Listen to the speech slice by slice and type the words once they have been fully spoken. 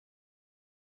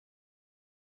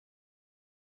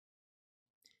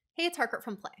Hey, it's Harcourt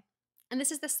from Play, and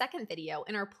this is the second video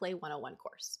in our Play 101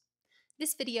 course.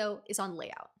 This video is on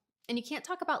layout, and you can't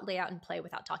talk about layout in Play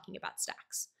without talking about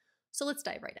stacks. So let's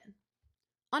dive right in.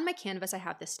 On my canvas, I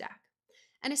have this stack,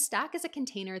 and a stack is a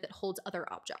container that holds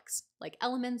other objects, like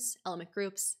elements, element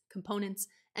groups, components,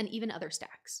 and even other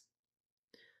stacks.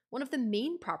 One of the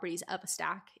main properties of a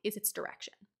stack is its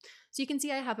direction. So you can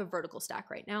see I have a vertical stack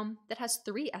right now that has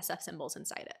 3 SF symbols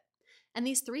inside it. And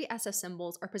these 3 SF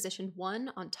symbols are positioned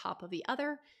one on top of the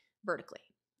other vertically.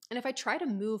 And if I try to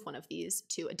move one of these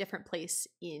to a different place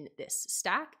in this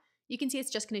stack, you can see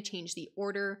it's just going to change the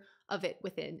order of it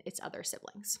within its other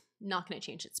siblings, not going to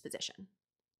change its position.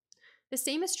 The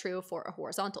same is true for a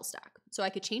horizontal stack. So I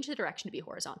could change the direction to be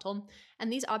horizontal,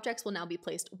 and these objects will now be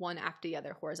placed one after the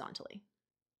other horizontally.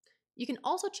 You can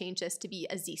also change this to be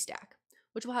a Z-stack,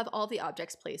 which will have all the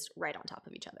objects placed right on top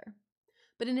of each other.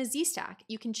 But in a Z-stack,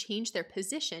 you can change their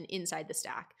position inside the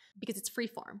stack because it's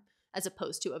freeform, as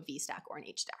opposed to a V-stack or an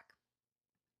H-stack.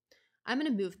 I'm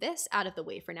going to move this out of the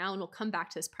way for now, and we'll come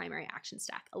back to this primary action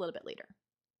stack a little bit later.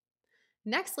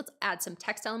 Next, let's add some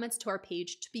text elements to our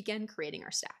page to begin creating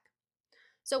our stack.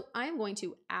 So I'm going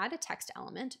to add a text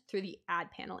element through the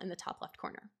Add panel in the top left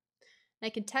corner. And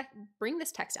I can bring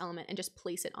this text element and just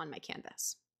place it on my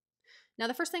canvas. Now,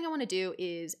 the first thing I want to do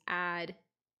is add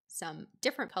some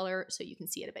different color so you can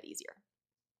see it a bit easier.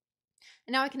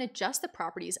 And now I can adjust the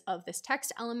properties of this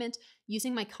text element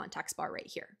using my context bar right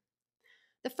here.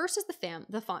 The first is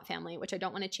the font family, which I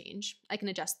don't want to change. I can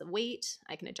adjust the weight,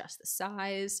 I can adjust the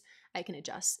size, I can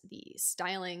adjust the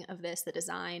styling of this, the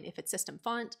design, if it's system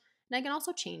font, and I can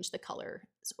also change the color's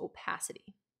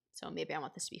opacity. So maybe I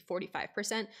want this to be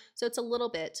 45%, so it's a little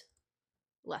bit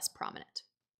less prominent.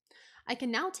 I can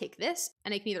now take this,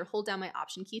 and I can either hold down my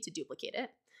Option key to duplicate it,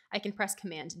 I can press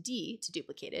Command D to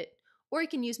duplicate it, or I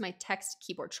can use my text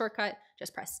keyboard shortcut,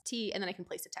 just press T, and then I can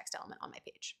place a text element on my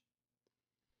page.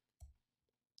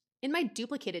 In my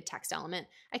duplicated text element,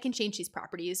 I can change these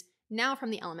properties now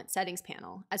from the Element Settings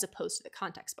panel as opposed to the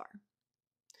context bar.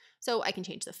 So I can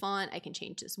change the font, I can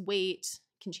change this weight,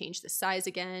 can change the size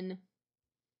again.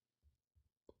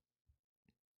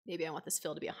 Maybe I want this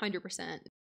fill to be 100%.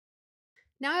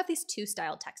 Now I have these 2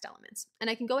 styled text elements, and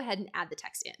I can go ahead and add the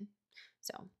text in.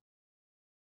 So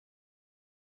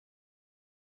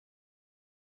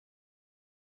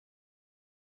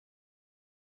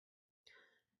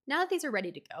now that these are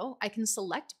ready to go, I can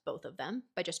select both of them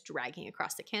by just dragging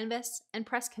across the canvas and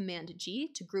press Command G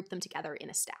to group them together in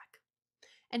a stack.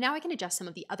 And now I can adjust some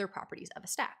of the other properties of a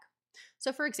stack.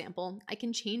 So for example, I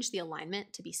can change the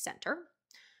alignment to be center.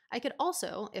 I could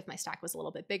also, if my stack was a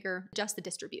little bit bigger, adjust the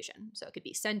distribution. So it could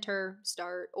be center,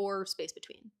 start, or space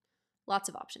between. Lots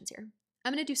of options here.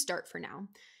 I'm going to do start for now,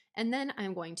 and then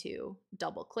I'm going to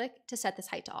double click to set this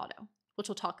height to auto, which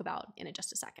we'll talk about in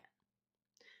just a second.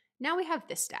 Now we have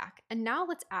this stack, and now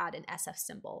let's add an SF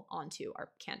symbol onto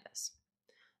our canvas.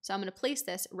 So I'm going to place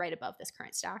this right above this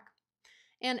current stack.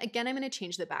 And again, I'm going to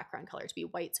change the background color to be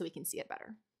white so we can see it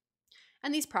better.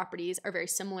 And these properties are very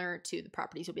similar to the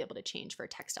properties you'll be able to change for a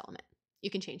text element.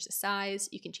 You can change the size,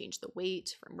 you can change the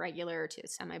weight from regular to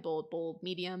semi-bold, bold,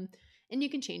 medium, and you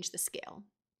can change the scale.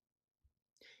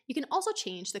 You can also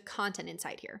change the content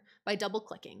inside here by double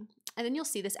clicking, and then you'll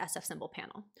see this SF symbol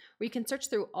panel where you can search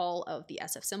through all of the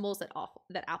SF symbols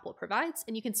that Apple provides,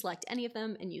 and you can select any of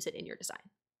them and use it in your design.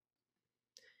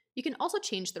 You can also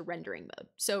change the rendering mode.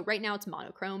 So right now it's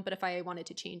monochrome, but if I wanted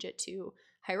to change it to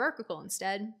hierarchical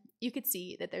instead, you could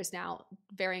see that there's now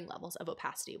varying levels of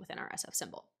opacity within our SF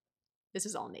symbol. This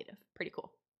is all native, pretty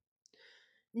cool.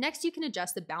 Next, you can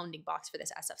adjust the bounding box for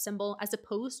this SF symbol as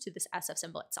opposed to this SF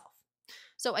symbol itself.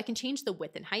 So I can change the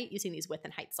width and height using these width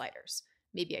and height sliders.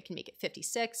 Maybe I can make it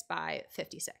 56 by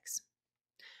 56.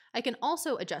 I can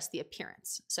also adjust the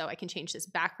appearance. So I can change this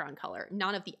background color,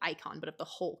 not of the icon, but of the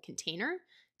whole container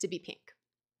to be pink.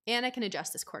 And I can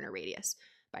adjust this corner radius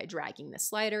by dragging the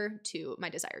slider to my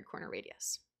desired corner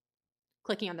radius.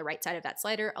 Clicking on the right side of that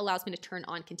slider allows me to turn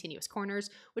on continuous corners,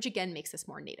 which again makes this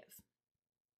more native.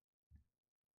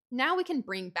 Now we can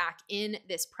bring back in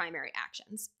this primary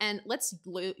actions, and let's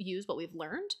use what we've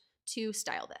learned to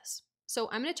style this. So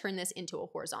I'm going to turn this into a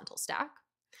horizontal stack.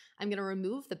 I'm going to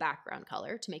remove the background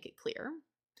color to make it clear.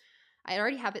 I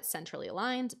already have it centrally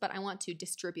aligned, but I want to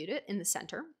distribute it in the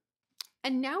center.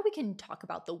 And now we can talk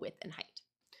about the width and height.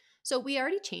 So we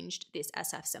already changed this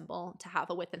SF symbol to have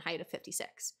a width and height of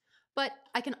 56, but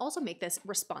I can also make this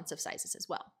responsive sizes as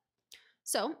well.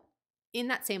 So in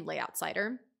that same layout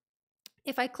slider,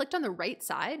 if I clicked on the right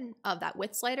side of that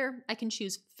width slider, I can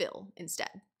choose fill instead.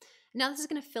 Now this is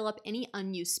going to fill up any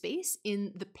unused space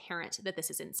in the parent that this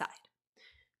is inside.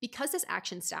 Because this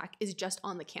action stack is just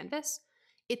on the canvas,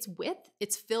 its width,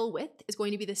 its fill width, is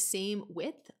going to be the same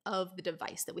width of the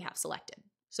device that we have selected.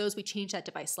 So as we change that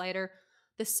device slider,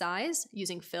 the size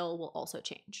using fill will also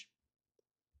change.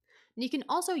 And you can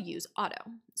also use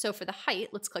auto. So for the height,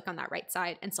 let's click on that right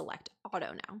side and select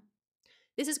auto now.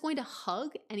 This is going to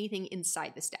hug anything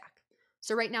inside the stack.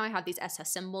 So right now I have these SF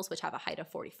symbols, which have a height of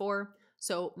 44.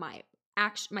 So my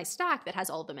stack that has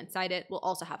all of them inside it will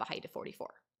also have a height of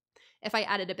 44. If I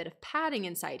added a bit of padding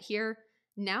inside here,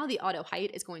 now the auto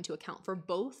height is going to account for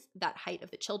both that height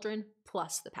of the children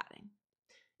plus the padding.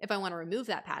 If I want to remove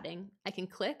that padding, I can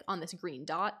click on this green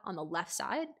dot on the left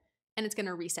side, and it's going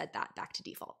to reset that back to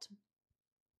default.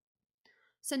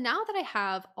 So now that I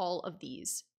have all of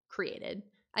these created,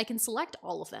 I can select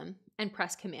all of them and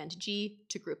press Command G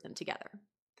to group them together.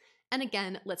 And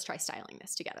again, let's try styling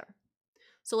this together.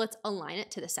 So let's align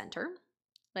it to the center.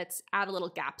 Let's add a little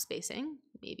gap spacing,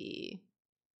 maybe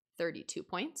 32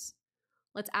 points.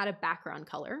 Let's add a background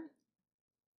color.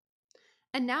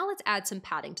 And now let's add some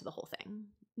padding to the whole thing.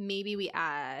 Maybe we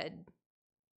add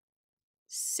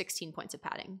 16 points of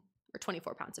padding or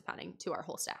 24 pounds of padding to our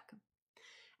whole stack.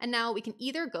 And now we can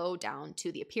either go down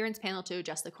to the appearance panel to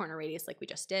adjust the corner radius like we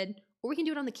just did, or we can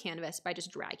do it on the canvas by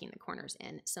just dragging the corners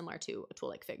in, similar to a tool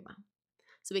like Figma.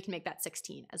 So we can make that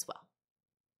 16 as well.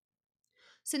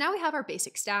 So now we have our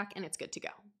basic stack and it's good to go.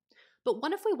 But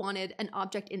what if we wanted an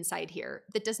object inside here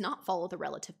that does not follow the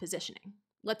relative positioning?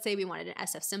 Let's say we wanted an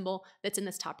SF symbol that's in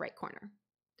this top right corner.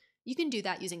 You can do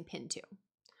that using Pin 2.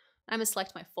 I'm going to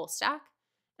select my full stack,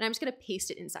 and I'm just going to paste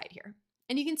it inside here.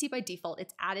 And you can see by default,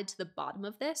 it's added to the bottom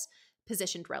of this,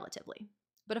 positioned relatively.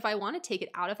 But if I want to take it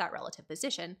out of that relative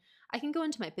position, I can go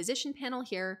into my position panel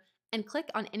here and click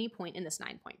on any point in this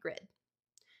 9-point grid.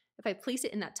 If I place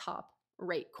it in that top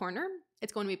right corner,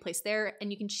 it's going to be placed there,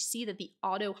 and you can see that the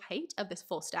auto height of this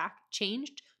full stack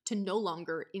changed to no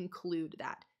longer include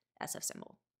that SF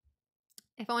symbol.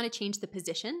 If I want to change the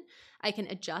position, I can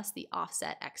adjust the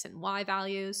offset X and Y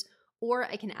values, or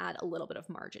I can add a little bit of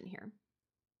margin here.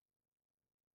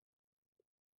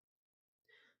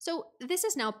 So this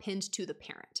is now pinned to the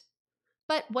parent.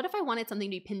 But what if I wanted something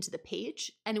to be pinned to the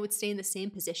page and it would stay in the same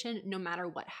position no matter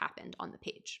what happened on the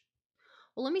page?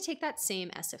 Well, let me take that same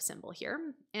SF symbol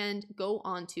here and go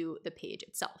onto the page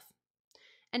itself.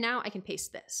 And now I can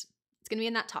paste this. It's going to be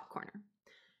in that top corner.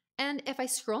 And if I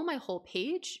scroll my whole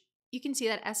page, you can see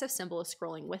that SF symbol is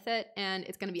scrolling with it, and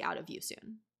it's going to be out of view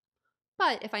soon.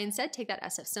 But if I instead take that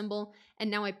SF symbol and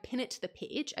now I pin it to the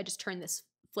page, I just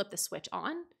flip the switch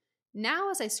on.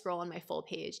 Now as I scroll on my full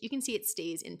page, you can see it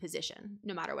stays in position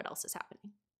no matter what else is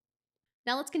happening.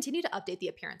 Now let's continue to update the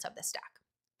appearance of this stack.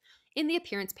 In the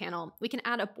appearance panel, we can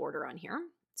add a border on here.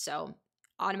 So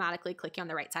automatically clicking on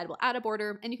the right side will add a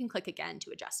border, and you can click again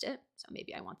to adjust it. So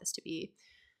maybe I want this to be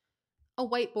a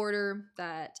white border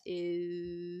that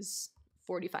is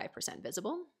 45%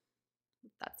 visible.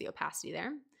 That's the opacity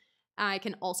there. I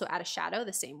can also add a shadow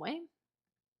the same way.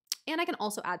 And I can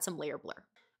also add some layer blur.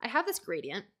 I have this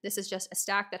gradient. This is just a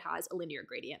stack that has a linear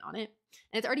gradient on it,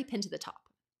 and it's already pinned to the top.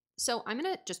 So I'm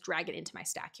going to just drag it into my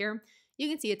stack here. You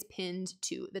can see it's pinned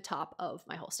to the top of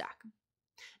my whole stack.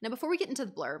 Now, before we get into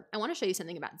the blur, I want to show you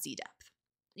something about z-depth.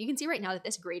 You can see right now that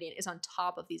this gradient is on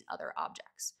top of these other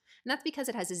objects, and that's because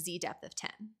it has a z-depth of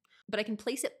 10. But I can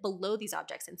place it below these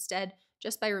objects instead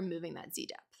just by removing that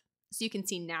z-depth. So you can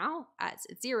see now, as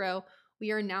it's 0, we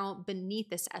are now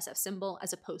beneath this SF symbol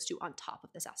as opposed to on top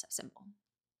of this SF symbol.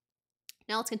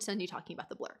 Now let's continue talking about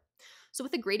the blur. So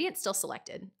with the gradient still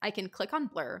selected, I can click on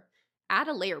blur, add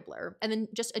a layer blur, and then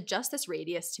just adjust this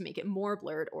radius to make it more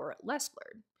blurred or less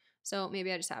blurred. So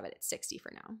maybe I just have it at 60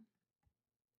 for now.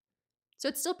 So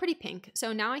it's still pretty pink.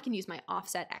 So now I can use my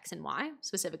offset X and Y,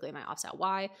 specifically my offset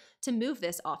Y, to move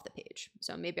this off the page.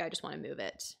 So maybe I just want to move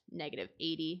it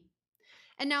 -80.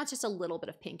 And now it's just a little bit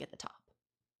of pink at the top.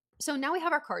 So now we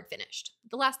have our card finished.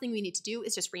 The last thing we need to do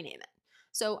is just rename it.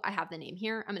 So I have the name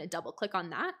here. I'm going to double click on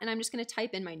that, and I'm just going to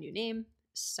type in my new name,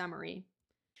 summary.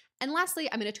 And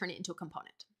lastly, I'm going to turn it into a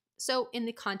component. So in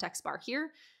the context bar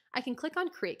here, I can click on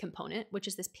create component, which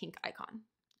is this pink icon.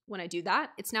 When I do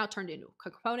that, it's now turned into a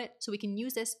component, so we can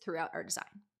use this throughout our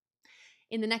design.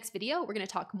 In the next video, we're going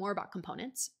to talk more about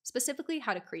components, specifically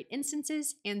how to create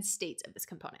instances and states of this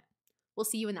component. We'll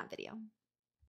see you in that video.